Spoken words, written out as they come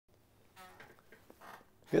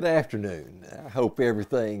Good afternoon. I hope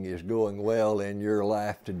everything is going well in your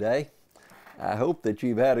life today. I hope that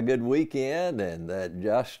you've had a good weekend and that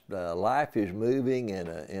just life is moving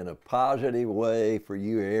in a positive way for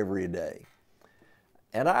you every day.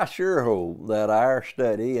 And I sure hope that our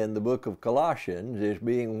study in the Book of Colossians is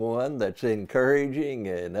being one that's encouraging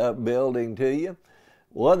and upbuilding to you,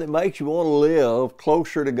 one that makes you want to live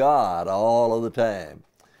closer to God all of the time.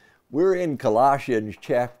 We're in Colossians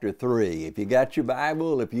chapter 3. If you got your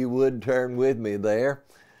Bible, if you would turn with me there.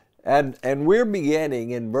 And we're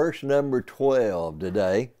beginning in verse number 12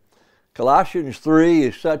 today. Colossians 3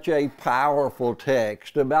 is such a powerful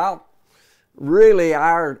text about really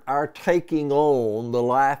our taking on the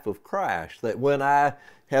life of Christ. That when I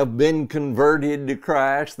have been converted to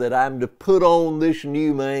Christ, that I'm to put on this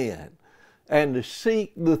new man and to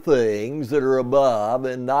seek the things that are above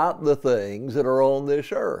and not the things that are on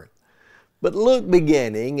this earth. But look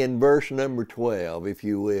beginning in verse number 12, if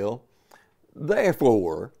you will.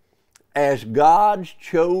 Therefore, as God's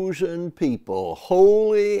chosen people,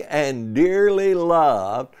 holy and dearly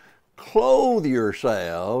loved, clothe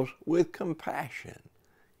yourselves with compassion,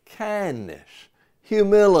 kindness,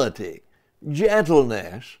 humility,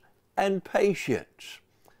 gentleness, and patience.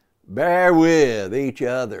 Bear with each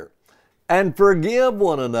other and forgive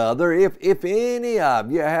one another if any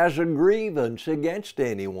of you has a grievance against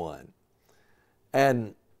anyone.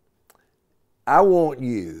 And I want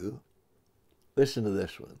you, listen to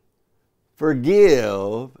this one,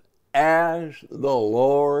 forgive as the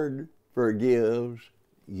Lord forgives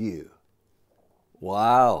you.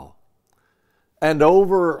 Wow. And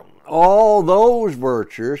over all those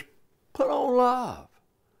virtues, put on love,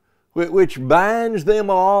 which binds them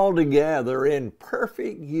all together in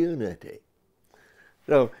perfect unity.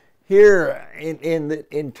 So here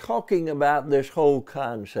in talking about this whole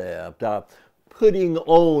concept of putting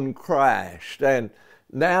on Christ, and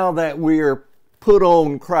now that we're put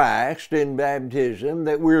on Christ in baptism,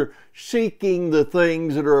 that we're seeking the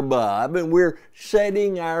things that are above, and we're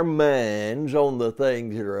setting our minds on the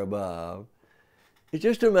things that are above, it's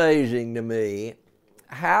just amazing to me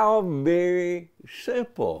how very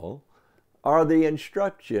simple are the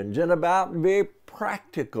instructions and about very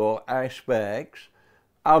practical aspects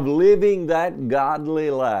of living that godly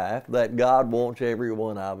life that God wants every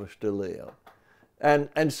one of us to live.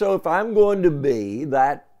 And so if I'm going to be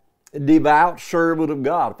that devout servant of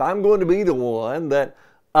God, if I'm going to be the one that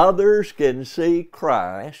others can see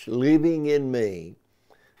Christ living in me,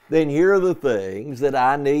 then here are the things that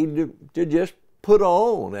I need to just put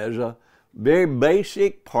on as a very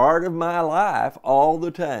basic part of my life all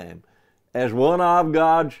the time as one of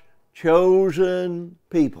God's chosen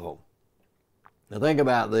people. Now think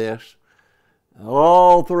about this.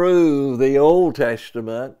 All through the Old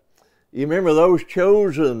Testament, you remember those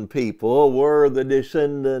chosen people were the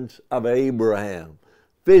descendants of Abraham,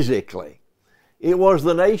 physically. It was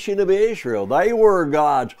the nation of Israel. They were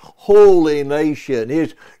God's holy nation,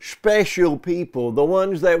 His special people, the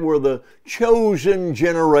ones that were the chosen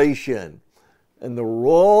generation and the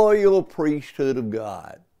royal priesthood of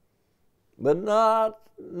God. But not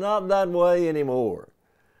that way anymore.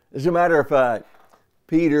 As a matter of fact,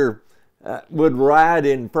 Peter would write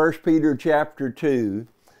in 1 Peter chapter 2,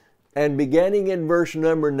 and beginning in verse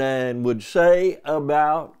number 9 would say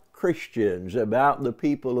about Christians, about the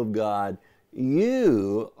people of God,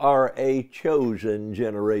 you are a chosen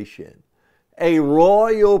generation, a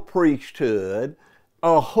royal priesthood,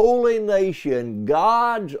 a holy nation,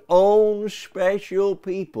 God's own special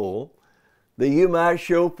people, that you might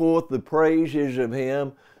show forth the praises of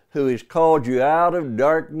Him who has called you out of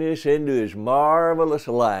darkness into His marvelous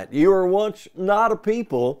light. You were once not a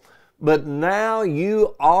people, but now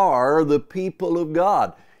you are the people of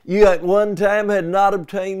God. You at one time had not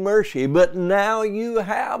obtained mercy, but now you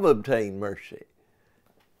have obtained mercy.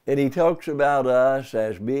 And he talks about us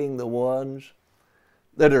as being the ones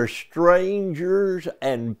that are strangers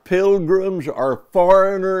and pilgrims or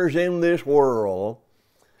foreigners in this world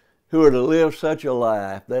who are to live such a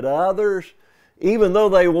life that others, even though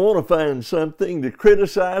they want to find something to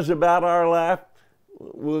criticize about our life,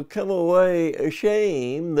 will come away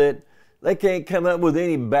ashamed that they can't come up with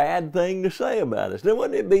any bad thing to say about us. Now,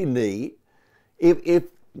 wouldn't it be neat if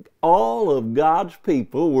all of God's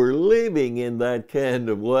people were living in that kind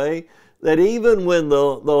of way, that even when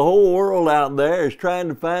the whole world out there is trying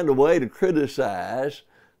to find a way to criticize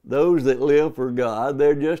those that live for God,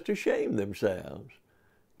 they're just ashamed themselves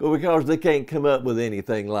because they can't come up with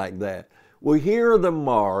anything like that. Well, here are the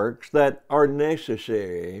marks that are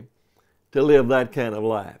necessary to live that kind of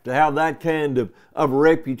life, to have that kind of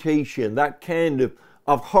reputation, that kind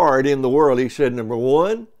of heart in the world. He said, number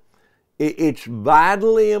one, It's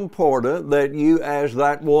vitally important that you, as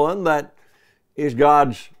that one that is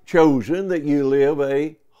God's chosen, that you live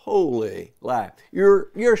a holy life.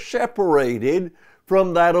 You're separated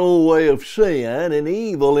from that old way of sin and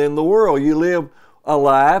evil in the world. You live a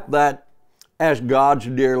life that, as God's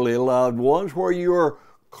dearly loved ones, where you are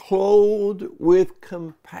clothed with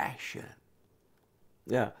compassion.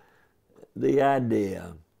 Yeah, the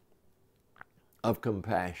idea of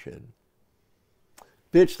compassion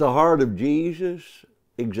fits the heart of Jesus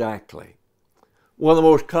exactly. One of the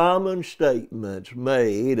most common statements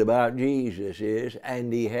made about Jesus is,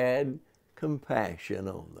 and he had compassion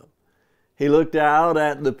on them. He looked out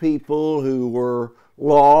at the people who were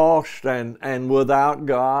lost and without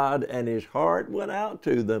God, and his heart went out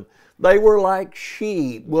to them. They were like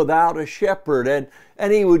sheep without a shepherd,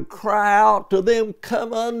 and he would cry out to them,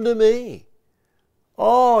 "Come unto me,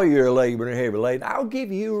 all your labor and heavy laden, I'll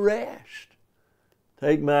give you rest.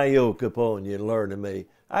 Take my yoke upon you and learn of me.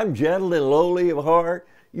 I'm gentle and lowly of heart.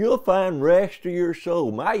 You'll find rest to your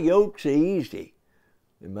soul. My yoke's easy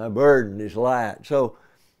and my burden is light." So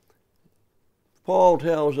Paul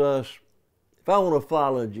tells us, if I want to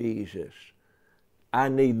follow Jesus, I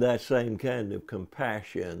need that same kind of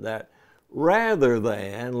compassion, that rather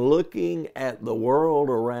than looking at the world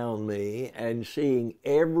around me and seeing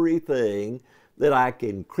everything that I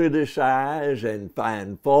can criticize and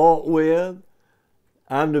find fault with,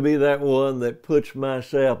 I'm to be that one that puts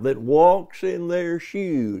myself, that walks in their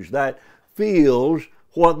shoes, that feels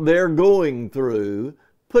what they're going through,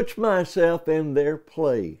 puts myself in their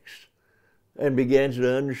place, and begins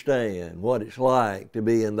to understand what it's like to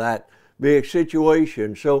be in that big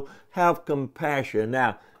situation. So have compassion.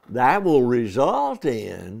 Now, that will result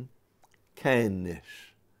in kindness,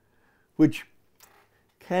 which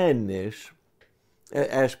kindness,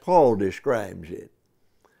 as Paul describes it,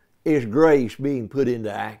 is grace being put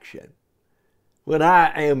into action. When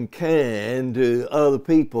I am kind to other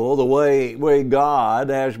people the way God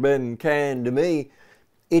has been kind to me,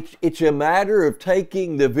 it's a matter of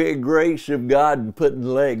taking the very grace of God and putting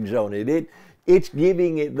legs on it. It's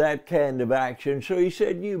giving it that kind of action. So he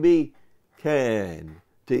said, you be kind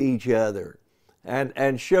to each other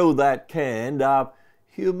and show that kind of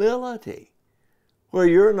humility, where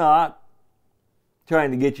you're not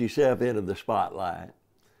trying to get yourself into the spotlight,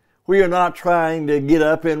 where you're not trying to get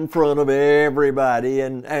up in front of everybody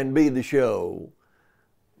and be the show,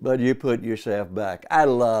 but you put yourself back. I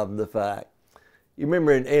love the fact, you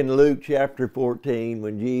remember in Luke chapter 14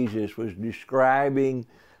 when Jesus was describing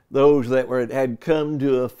those that had come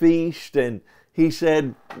to a feast, and he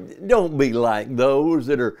said, don't be like those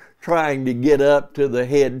that are trying to get up to the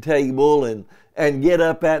head table and get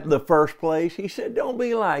up at the first place. He said, don't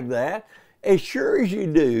be like that. As sure as you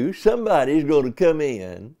do, somebody's going to come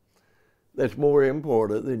in that's more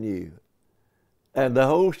important than you. And the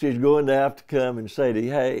host is going to have to come and say to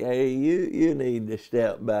you, hey, you need to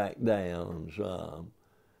step back down some,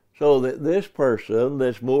 so that this person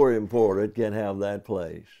that's more important can have that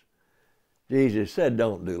place. Jesus said,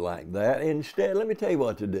 don't do like that. Instead, let me tell you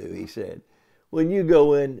what to do, he said. When you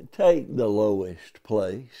go in, take the lowest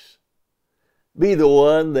place. Be the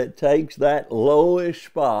one that takes that lowest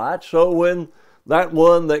spot, so when that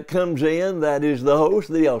one that comes in, that is the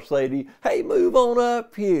host, they'll say to you, hey, move on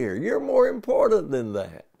up here. You're more important than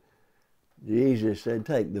that. Jesus said,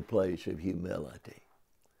 take the place of humility.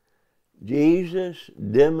 Jesus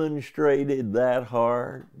demonstrated that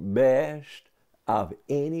heart best of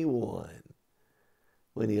anyone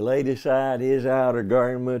when he laid aside his outer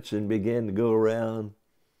garments and began to go around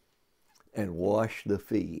and wash the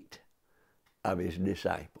feet of his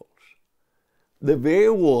disciples. The very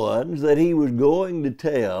ones that he was going to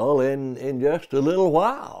tell in just a little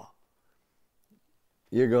while,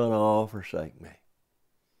 you're going to all forsake me.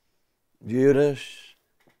 Judas,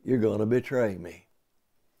 you're going to betray me.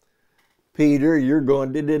 Peter, you're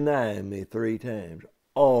going to deny me 3 times.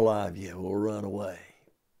 All of you will run away.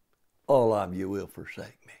 All of you will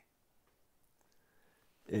forsake me.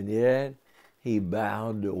 And yet, he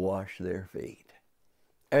bowed to wash their feet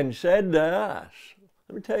and said to us,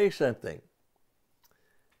 let me tell you something.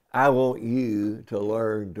 I want you to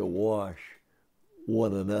learn to wash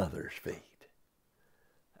one another's feet.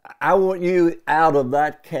 I want you, out of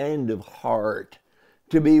that kind of heart,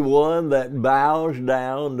 to be one that bows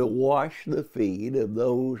down to wash the feet of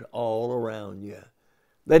those all around you.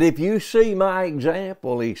 That if you see my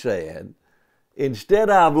example, he said, instead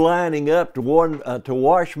of lining up to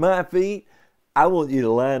wash my feet, I want you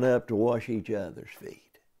to line up to wash each other's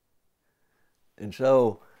feet. And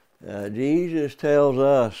so Jesus tells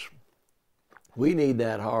us we need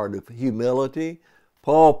that heart of humility.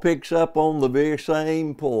 Paul picks up on the very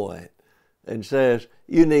same point and says,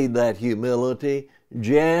 you need that humility,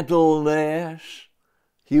 gentleness,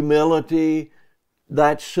 humility,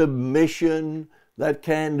 that submission, that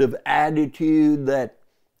kind of attitude that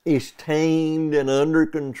is tamed and under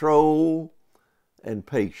control, and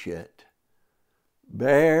patient.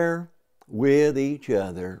 Bear with each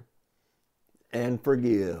other and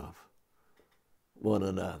forgive one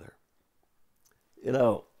another. You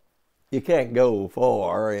know, you can't go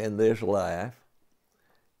far in this life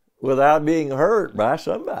without being hurt by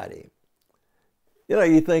somebody. You know,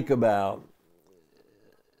 you think about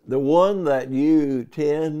the one that you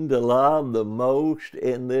tend to love the most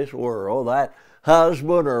in this world, that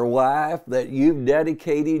husband or wife that you've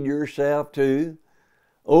dedicated yourself to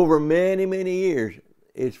over many, many years.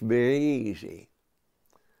 It's very easy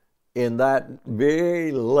in that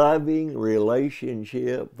very loving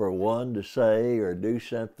relationship for one to say or do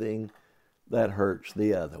something that hurts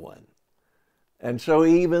the other one. And so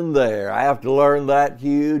even there, I have to learn that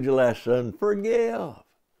huge lesson. Forgive.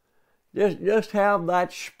 Just have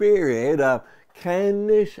that spirit of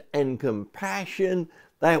kindness and compassion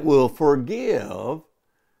that will forgive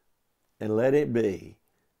and let it be.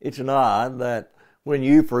 It's not that when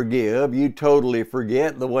you forgive, you totally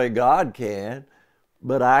forget the way God can,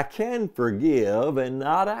 but I can forgive and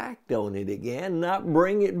not act on it again, not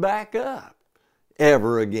bring it back up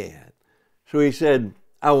ever again. So he said,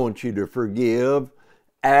 I want you to forgive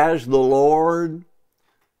as the Lord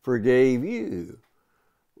forgave you.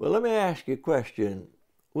 Well, let me ask you a question.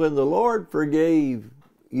 When the Lord forgave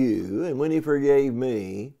you and when he forgave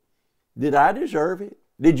me, did I deserve it?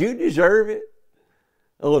 Did you deserve it?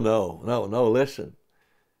 Oh, no, listen.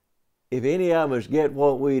 If any of us get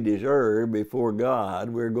what we deserve before God,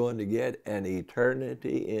 we're going to get an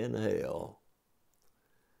eternity in hell.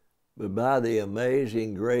 But by the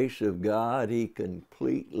amazing grace of God, he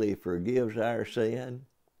completely forgives our sin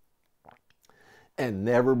and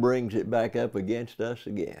never brings it back up against us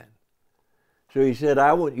again. So he said,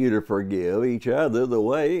 I want you to forgive each other the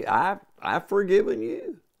way I've forgiven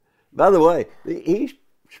you. By the way, he's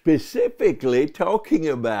specifically talking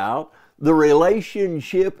about the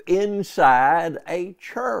relationship inside a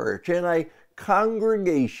church and a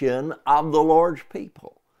congregation of the Lord's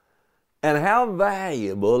people, and how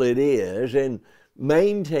valuable it is in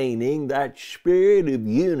maintaining that spirit of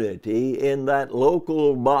unity in that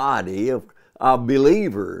local body of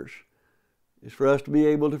believers is for us to be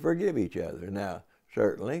able to forgive each other. Now,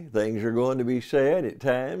 certainly, things are going to be said at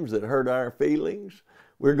times that hurt our feelings.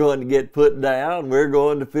 We're going to get put down. We're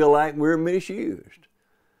going to feel like we're misused.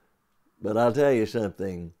 But I'll tell you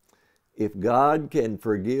something. If God can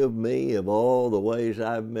forgive me of all the ways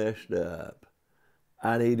I've messed up,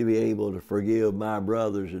 I need to be able to forgive my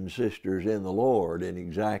brothers and sisters in the Lord in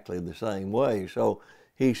exactly the same way. So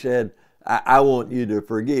he said, I want you to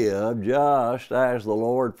forgive just as the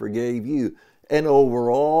Lord forgave you. And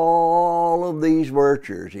over all of these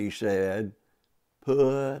virtues, he said,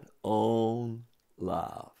 put on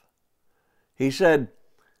love. He said,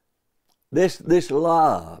 this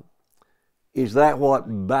love is that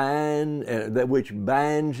which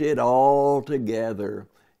binds it all together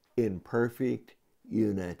in perfect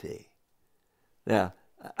unity. Now,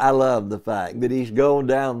 I love the fact that he's gone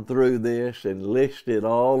down through this and listed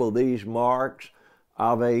all of these marks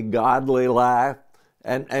of a godly life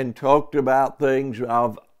and talked about things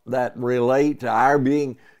that relate to our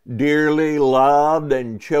being dearly loved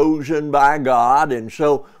and chosen by God. And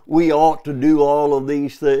so we ought to do all of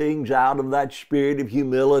these things out of that spirit of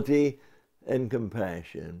humility and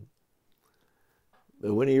compassion.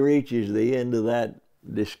 But when he reaches the end of that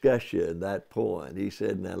discussion, that point, he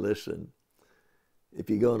said, now listen, if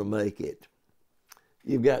you're going to make it,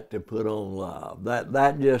 you've got to put on love.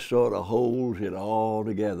 That just sort of holds it all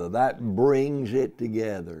together. That brings it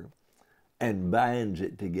together and binds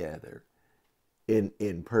it together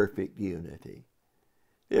in perfect unity.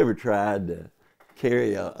 You ever tried to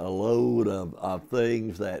carry a load of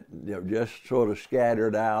things that just sort of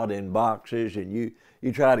scattered out in boxes, and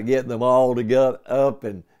you try to get them all together up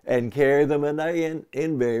and carry them, and they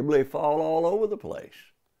invariably fall all over the place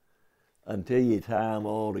until you tie them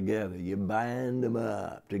all together. You bind them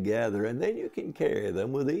up together, and then you can carry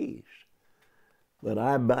them with ease. But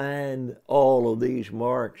I bind all of these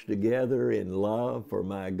marks together in love for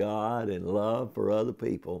my God and love for other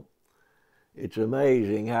people. It's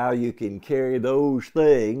amazing how you can carry those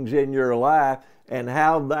things in your life and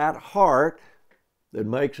have that heart that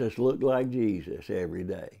makes us look like Jesus every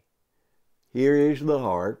day. Here is the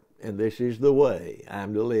heart, and this is the way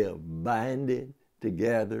I'm to live, binded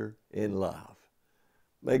together in love.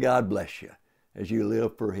 May God bless you as you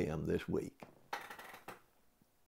live for him this week.